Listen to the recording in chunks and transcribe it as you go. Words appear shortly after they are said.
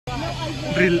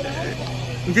Rel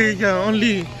yeah,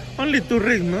 only to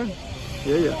read, no?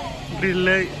 Yeah.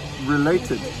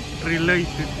 Related.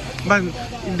 Related. But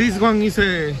this one is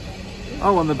a...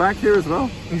 Oh, on the back here as well?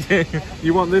 Yeah.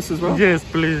 You want this as well? Yes,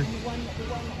 please.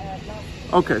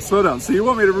 Okay, slow down. So you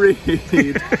want me to read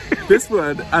this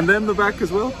word and then the back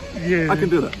as well? Yeah. I can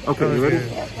do that. Okay, you ready?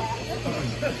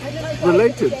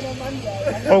 Related.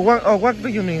 Or what do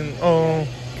you mean? Or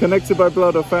Connected by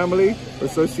blood or family,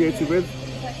 associated with.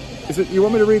 Is it? You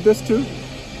want me to read this too?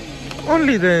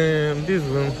 only this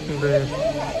one.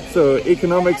 So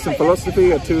economics and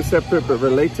philosophy are two separate but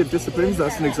related disciplines.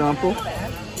 That's an example.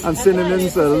 And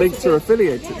synonyms are linked or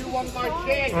affiliated.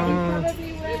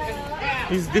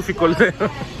 It's difficult.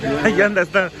 I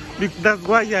understand. That's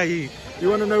why You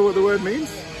want to know what the word means?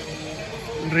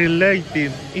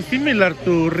 related. It's similar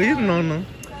to read, no?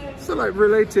 So like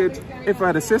related, if I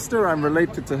had a sister, I'm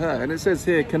related to her. And it says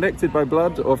here, connected by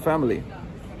blood or family.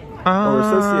 Or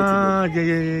associated with.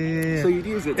 Yeah. So you'd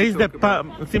use it to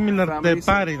It's similar to family, the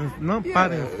parents, no? Yeah,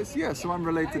 Parents. yeah, so I'm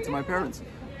related to my parents.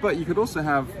 But you could also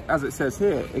have, as it says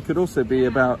here, it could also be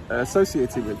about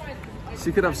associated with. So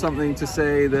you could have something to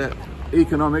say that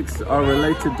economics are a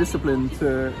related discipline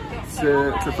to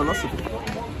philosophy.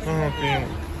 Okay.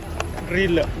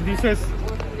 This is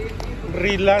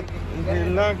related.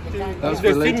 That's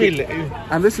related.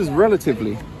 And this is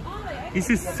relatively. This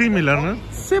is similar, no?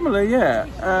 Similar,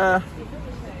 yeah.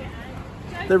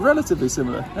 They're relatively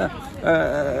similar.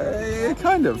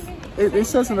 Kind of. It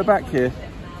says in the back here,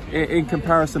 in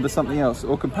comparison to something else,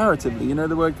 or comparatively. You know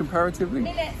the word comparatively?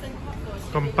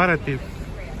 Comparative.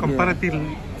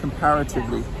 Comparatively. Yeah.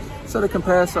 Comparatively. So to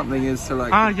compare something is to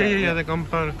like... Yeah, the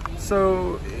compare.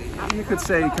 So you could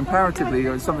say comparatively,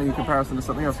 or something in comparison to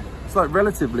something else. It's like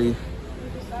relatively...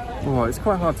 Oh, it's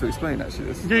quite hard to explain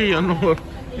actually. Yeah, no.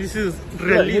 This is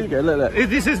really... Here you go, look.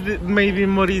 This is maybe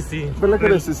more easy. But look at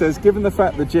this, it says, given the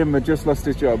fact that Jim had just lost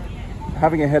his job,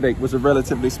 having a headache was a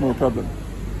relatively small problem.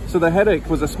 So the headache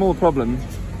was a small problem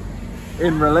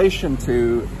in relation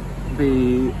to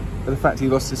the fact he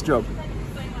lost his job.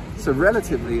 So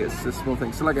relatively, it's a small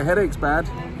thing. So like a headache's bad,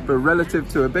 but relative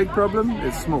to a big problem,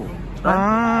 it's small.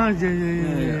 Right?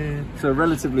 Yeah. So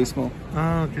relatively small.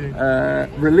 Okay.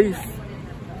 Relief.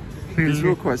 These are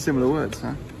all quite similar words,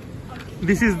 huh?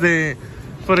 This is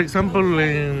for example,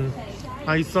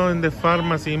 I saw in the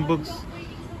pharmacy in books,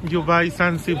 you buy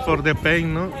something for the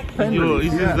pain, no? Pain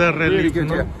relief, This is the relief, really good,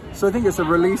 no? yeah. So I think it's a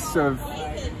release of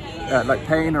like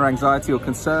pain or anxiety or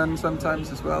concern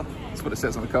sometimes as well. That's what it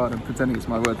says on the card. I'm pretending it's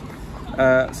my word.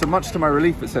 So much to my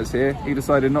relief, it says here, he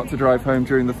decided not to drive home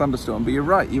during the thunderstorm. But you're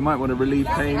right, you might want to relieve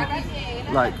pain,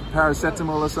 like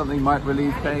paracetamol or something might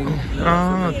relieve pain.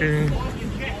 Okay.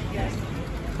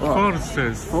 What?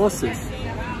 Horses.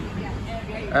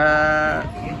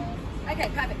 Okay,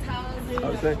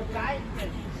 perfect.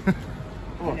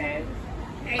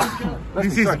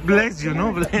 This is bless you,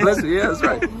 no? Bless you, yeah, that's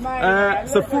right.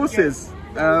 So forces.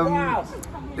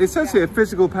 It says here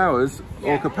physical powers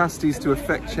or capacities to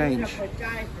affect change.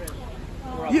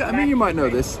 Yeah, I mean you might know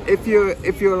this. If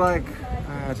you're like,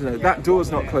 I don't know, that door's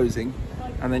not closing,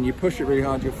 and then you push it really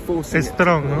hard, you're forcing it.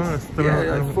 Strong, no? Strong.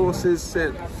 Yeah, like forces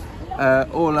it.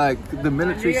 Or like the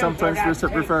military sometimes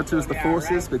referred to as the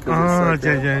forces because it's like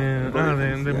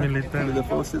the military, the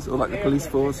forces, or like the police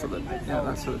force, or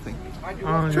that sort of thing.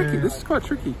 Tricky. This is quite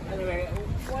tricky.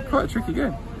 Quite a tricky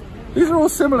game. These are all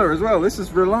similar as well. This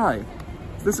is rely.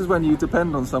 This is when you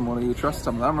depend on someone or you trust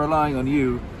someone. I'm relying on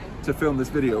you to film this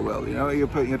video well. You know, you're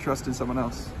putting your trust in someone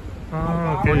else.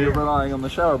 Or you're relying on the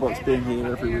shower box being here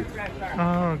every week.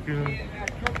 Okay.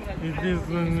 This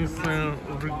one is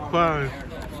required.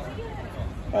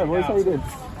 Hey, boys, how you doing?